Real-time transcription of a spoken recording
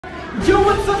Yo,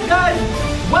 what's up, guys?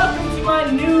 Welcome to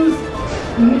my news.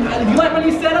 You like my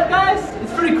new setup, guys?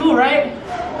 It's pretty cool, right?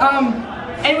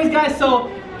 Anyways, guys,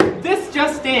 so this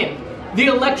just in. The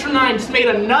Electro9 just made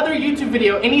another YouTube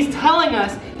video, and he's telling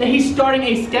us that he's starting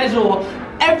a schedule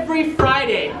every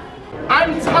Friday.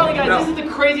 I'm telling you guys, this is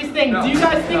the craziest thing. Do you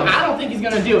guys think? I don't think he's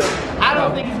gonna do it. I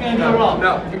don't think he's gonna do it at all.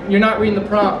 No. You're not reading the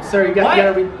prompt, sir. You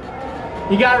gotta read.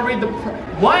 You gotta read the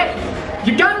what?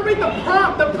 You gotta read the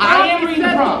prompt. The prompt. I am reading the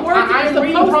prompt. I'm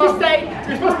reading the prompt.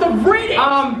 You're supposed to read it.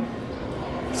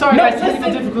 Sorry, guys,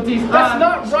 technical difficulties. That's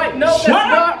not right. No, that's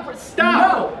not.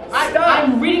 Stop. No,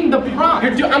 I'm reading the prompt.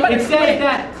 It says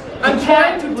that. I'm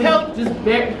trying to tell. Just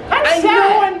bear. I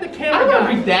know I'm the camera guy. I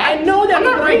read that. I know that's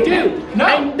what I do.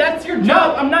 No, that's your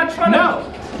job. I'm not trying to. No.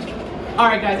 All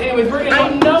right, guys. Anyways, we're gonna.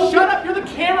 I know. Shut up. You're the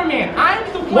cameraman. I'm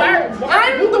the one.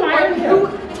 I'm the one who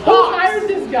talks. Who hired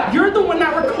this guy? You're the one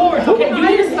that records. Okay, you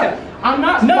need to stop. I'm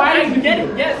not. No, I get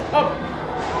it. Yes. Oh.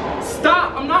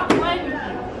 Stop. I'm not playing with you.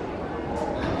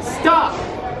 Stop.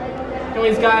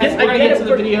 Anyways, guys, we're gonna get to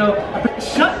the video.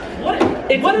 Shut. What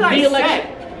did I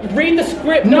say? Read the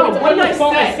script. No, it's on your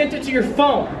phone. I sent it to your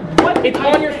phone. What? It's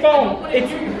on your phone.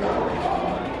 This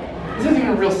isn't even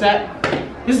a real set.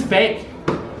 This is fake.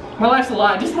 My life's a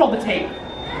lie. Just roll the tape.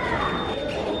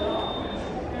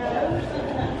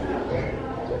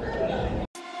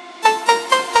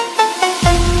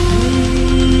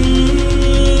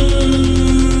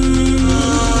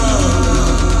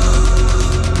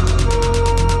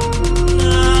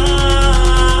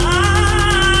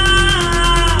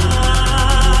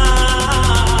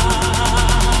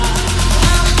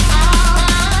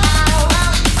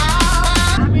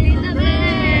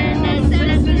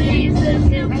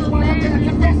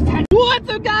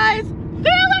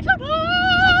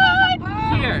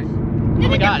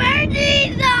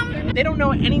 They don't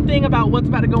know anything about what's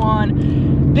about to go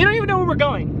on. They don't even know where we're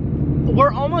going.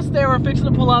 We're almost there. We're fixing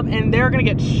to pull up, and they're gonna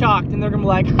get shocked, and they're gonna be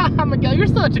like, "Ha, Miguel, you're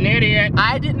such an idiot."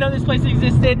 I didn't know this place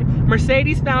existed.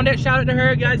 Mercedes found it. Shout out to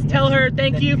her, guys. Tell her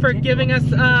thank you for giving us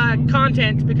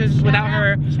content, because without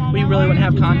her, we really wouldn't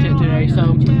have content today.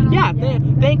 So yeah,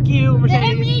 thank you,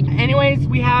 Mercedes. Anyways,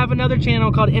 we have another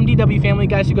channel called MDW Family.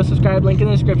 Guys, you go subscribe. Link in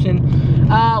the description.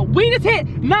 We just hit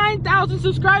 9,000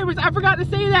 subscribers. I forgot to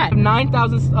say that.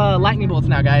 9,000 lightning bolts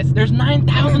now, guys. There's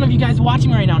 9,000 of you guys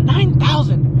watching right now.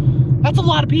 9,000. That's a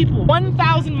lot of people.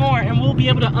 1,000 more, and we'll be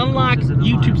able to unlock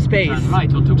YouTube space.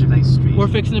 Right onto today's street. We're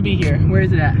fixing to be here. Where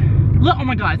is it at? Look! Oh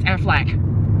my God! It's Aflac.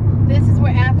 This is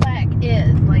where Aflac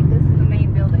is. Like, this is the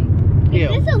main building. Ew.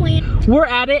 Is this a land? We're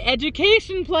at an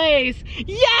education place.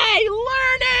 Yay!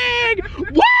 Learning!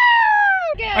 Woo!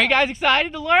 Yeah. Are you guys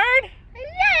excited to learn?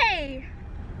 Yay!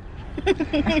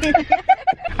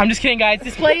 I'm just kidding, guys.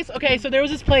 This place, okay, so there was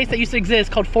this place that used to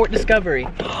exist called Fort Discovery.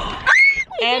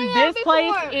 And this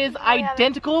place is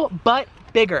identical, but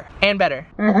bigger and better.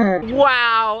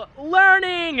 Wow,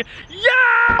 learning!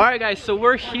 Yeah! Alright guys, so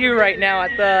we're here right now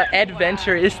at the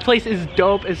Adventure. This place is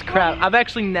dope as crap. I've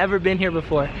actually never been here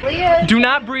before. Do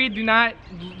not breathe, do not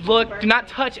look, do not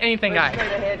touch anything, guys.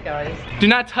 Do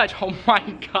not touch, oh my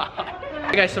God.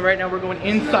 Okay, guys, so right now we're going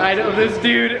inside of this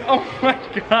dude. Oh my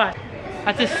God.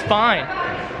 That's his spine.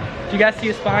 Do you guys see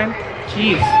his spine?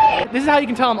 Jeez. This is how you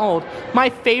can tell I'm old. My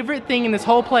favorite thing in this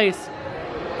whole place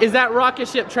is that rocket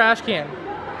ship trash can.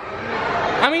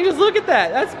 I mean, just look at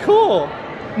that. That's cool.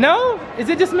 No? Is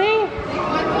it just me?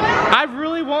 I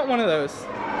really want one of those.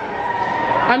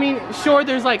 I mean, sure,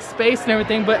 there's like space and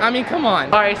everything, but I mean, come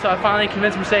on. All right, so I finally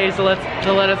convinced Mercedes to let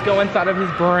us go inside of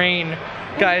his brain.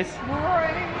 Guys,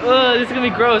 this is gonna be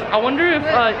gross. I wonder if,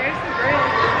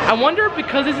 I wonder if,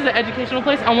 because this is an educational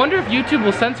place, I wonder if YouTube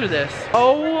will censor this.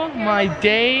 Oh my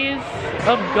days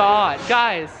of God.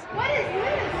 Guys. What is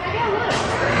this? I gotta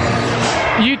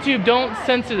look. YouTube, don't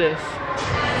censor this.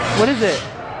 What is it?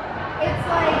 It's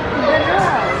like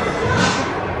vanilla.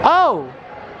 Oh.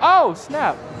 Oh,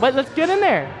 snap. Wait, let's get in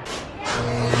there.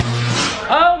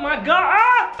 Oh my God.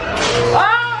 Ah!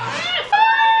 Ah!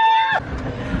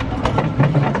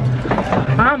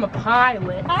 I'm a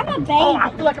pilot. I'm a baby. Oh, I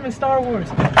feel like I'm in Star Wars.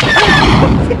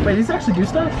 Wait, these actually do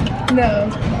stuff? No,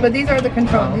 but these are the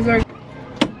controls. These are.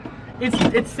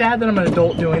 It's sad that I'm an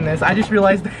adult doing this. I just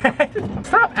realized that.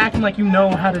 Stop acting like you know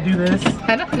how to do this.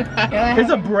 I don't know. There's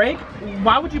a brake.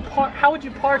 Why would you park? How would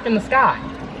you park in the sky?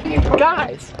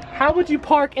 Guys, how would you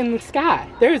park in the sky?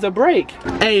 There's a brake.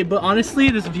 Hey, but honestly,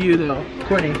 this view though,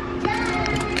 Courtney.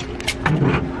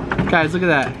 Guys, look at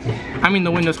that. I mean,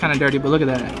 the window's kind of dirty, but look at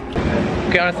that.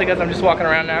 Okay, honestly, guys, I'm just walking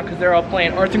around now because they're all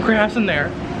playing arts and crafts in there.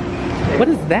 What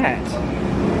is that?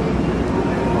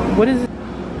 What is it?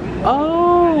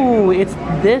 Oh, it's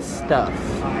this stuff.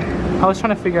 I was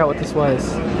trying to figure out what this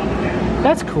was.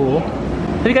 That's cool.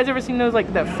 Have you guys ever seen those,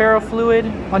 like that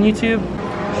ferrofluid on YouTube?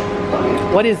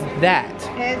 What is that?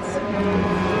 It's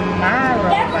my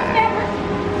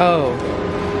robot. Oh,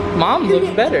 Mom looks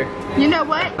better. You know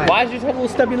what? Why does yours have little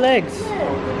stubby legs?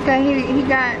 Cause he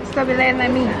got stubby legs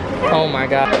like me. Oh my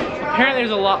god. Apparently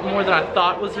there's a lot more than I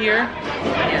thought was here.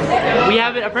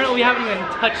 Apparently we haven't even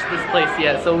touched this place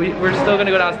yet, so we're still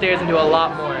gonna go downstairs and do a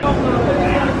lot more.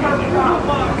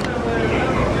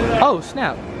 Oh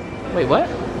snap. Wait, what?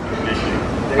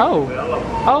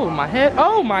 Oh my head.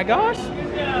 Oh my gosh.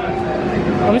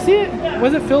 Let me see it.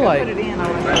 What does it feel like?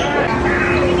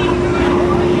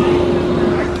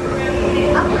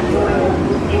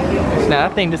 Now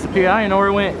that thing disappeared. I didn't know where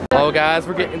it went. Oh guys,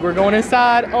 we're going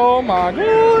inside. Oh my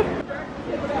god.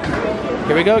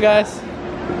 Here we go, guys.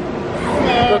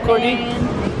 Go, Courtney.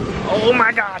 Oh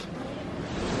my gosh.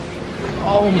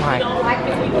 Oh my.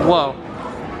 Whoa.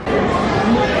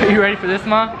 Are you ready for this,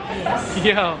 Ma? Yes.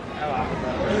 Yo.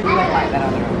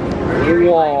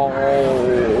 Whoa.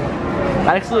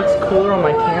 That actually looks cooler on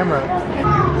my camera.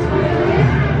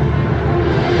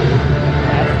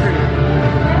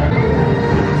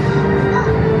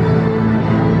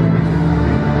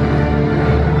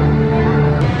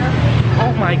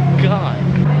 Oh my god.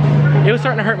 It was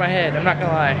starting to hurt my head, I'm not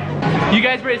gonna lie. You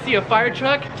guys ready to see a fire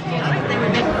truck?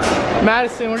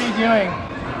 Madison, what are you doing?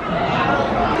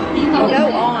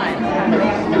 Go on.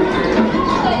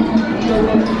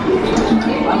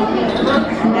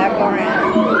 Never end.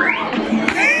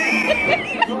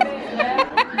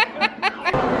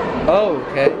 Oh,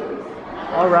 okay.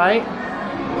 All right.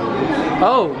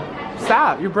 Oh,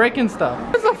 stop! You're breaking stuff.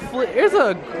 There's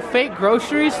a fake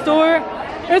grocery store.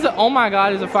 Oh my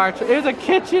god! There's a fire truck. There's a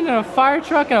kitchen and a fire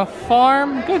truck and a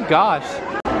farm. Good gosh.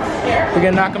 We're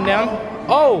gonna knock them down.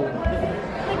 Oh,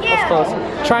 that's close.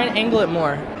 Try and angle it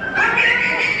more.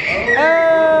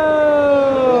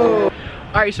 Oh.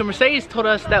 All right. So Mercedes told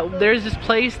us that there's this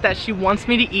place that she wants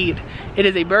me to eat. It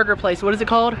is a burger place. What is it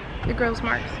called? The Grills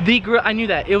Marks. The Grill. I knew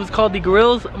that. It was called the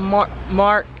Grills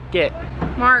Market.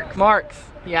 Marks.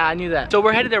 Yeah, I knew that. So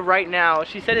we're headed there right now.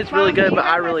 She said it's really good, but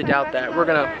I really doubt that. We're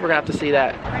gonna have to see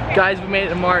that. Guys, we made it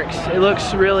to Marks. It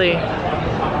looks really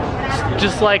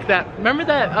just like that. Remember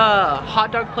that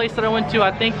hot dog place that I went to?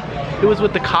 I think it was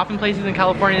with the coffin places in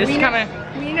California. This is kind of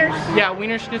yeah,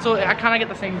 Wiener Schnitzel. I kind of get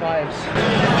the same vibes.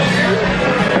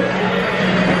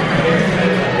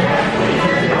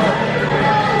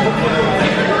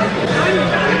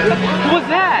 What was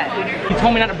that? He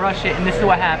told me not to brush it, and this is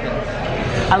what happened.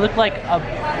 I look like a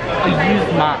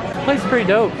used mop. This place is pretty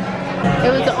dope.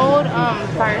 It was the old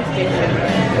fire station.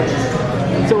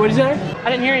 So what did you say? I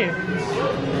didn't hear you.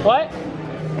 What?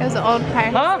 It was the old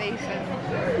fire station.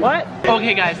 What?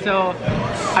 Okay guys, so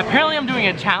apparently I'm doing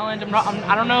a challenge.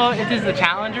 I don't know if this is a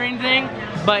challenge or anything,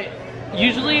 but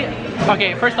usually,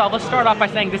 okay, first off, let's start off by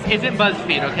saying this isn't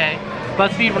BuzzFeed, okay?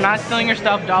 BuzzFeed, we're not stealing your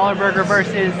stuff, $1 burger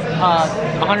versus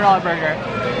 $100 burger.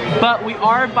 But we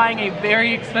are buying a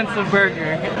very expensive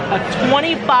burger, a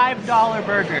 $25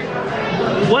 burger.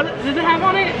 What does it have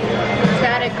on it? It's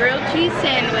got a grilled cheese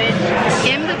sandwich,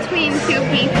 in between 2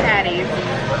 beef patties,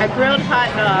 a grilled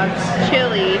hot dog,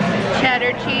 chili,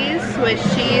 cheddar cheese, Swiss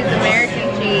cheese, American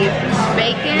cheese,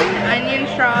 bacon, onion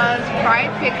straws,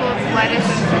 fried pickles, lettuce,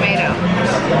 and tomato.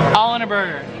 All in a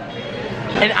burger.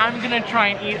 And I'm gonna try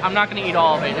and eat, I'm not gonna eat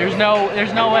all of it. There's no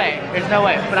way. There's no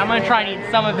way. But I'm gonna try and eat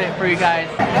some of it for you guys.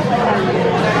 You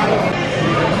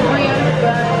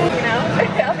know,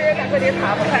 out here with your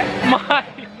pop My,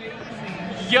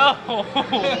 yo,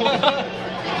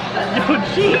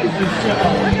 Jesus.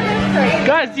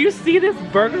 Guys, do you see this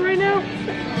burger right now?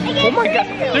 Oh my god,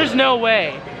 there's no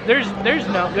way. There's no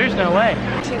way.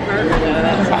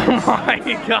 Oh my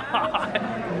god.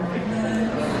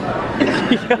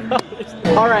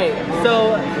 Alright,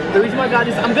 so the reason why I got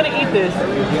this, I'm gonna eat this.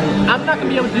 I'm not gonna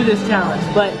be able to do this challenge,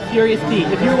 but Furious Pete,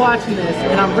 if you're watching this,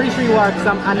 and I'm pretty sure you are because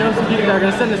I know some people that are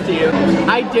gonna send this to you,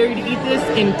 I dare you to eat this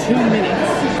in 2 minutes.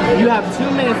 You have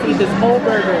 2 minutes to eat this whole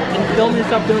burger and film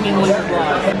yourself doing it in one of your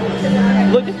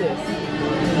vlogs. Look at this.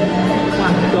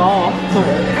 Oh my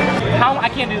god. I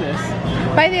can't do this.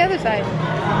 By the other side.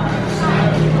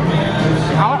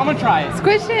 I'm gonna try it.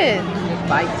 Squish it.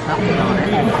 Bite something on it.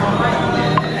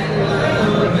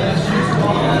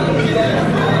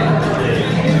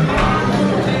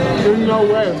 There's no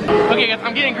way. Okay guys,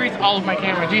 I'm getting grease all over my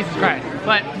camera, Jesus Christ.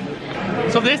 But,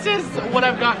 so this is what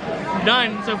I've got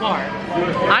done so far.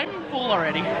 I'm full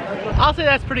already. I'll say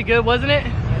that's pretty good, wasn't it?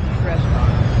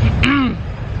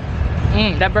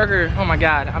 That burger, oh my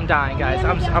god, I'm dying guys,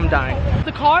 I'm dying.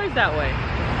 The car is that way.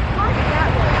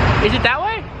 Is it that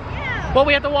way? Yeah. Well,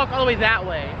 we have to walk all the way that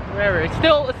way. Whatever. It's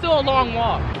still a long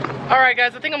walk. All right,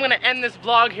 guys. I think I'm gonna end this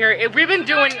vlog here. We've been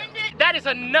doing. That is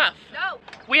enough. No.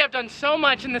 We have done so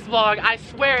much in this vlog. I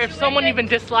swear, if someone even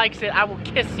dislikes it, I will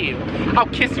kiss you. I'll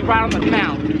kiss you right on the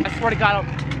mouth. I swear to God.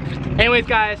 Anyways,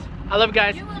 guys, I love you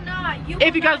guys. You will not.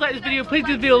 If you guys like this video, please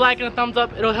give the video a like and a thumbs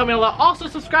up. It'll help me a lot. Also,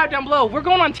 subscribe down below. We're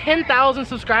going on 10,000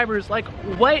 subscribers. Like,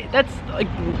 what? That's like,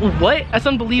 what? That's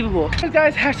unbelievable.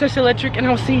 Guys, #electric, and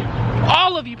I'll see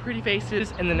all of you pretty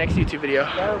faces in the next YouTube video.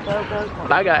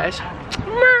 Bye, guys.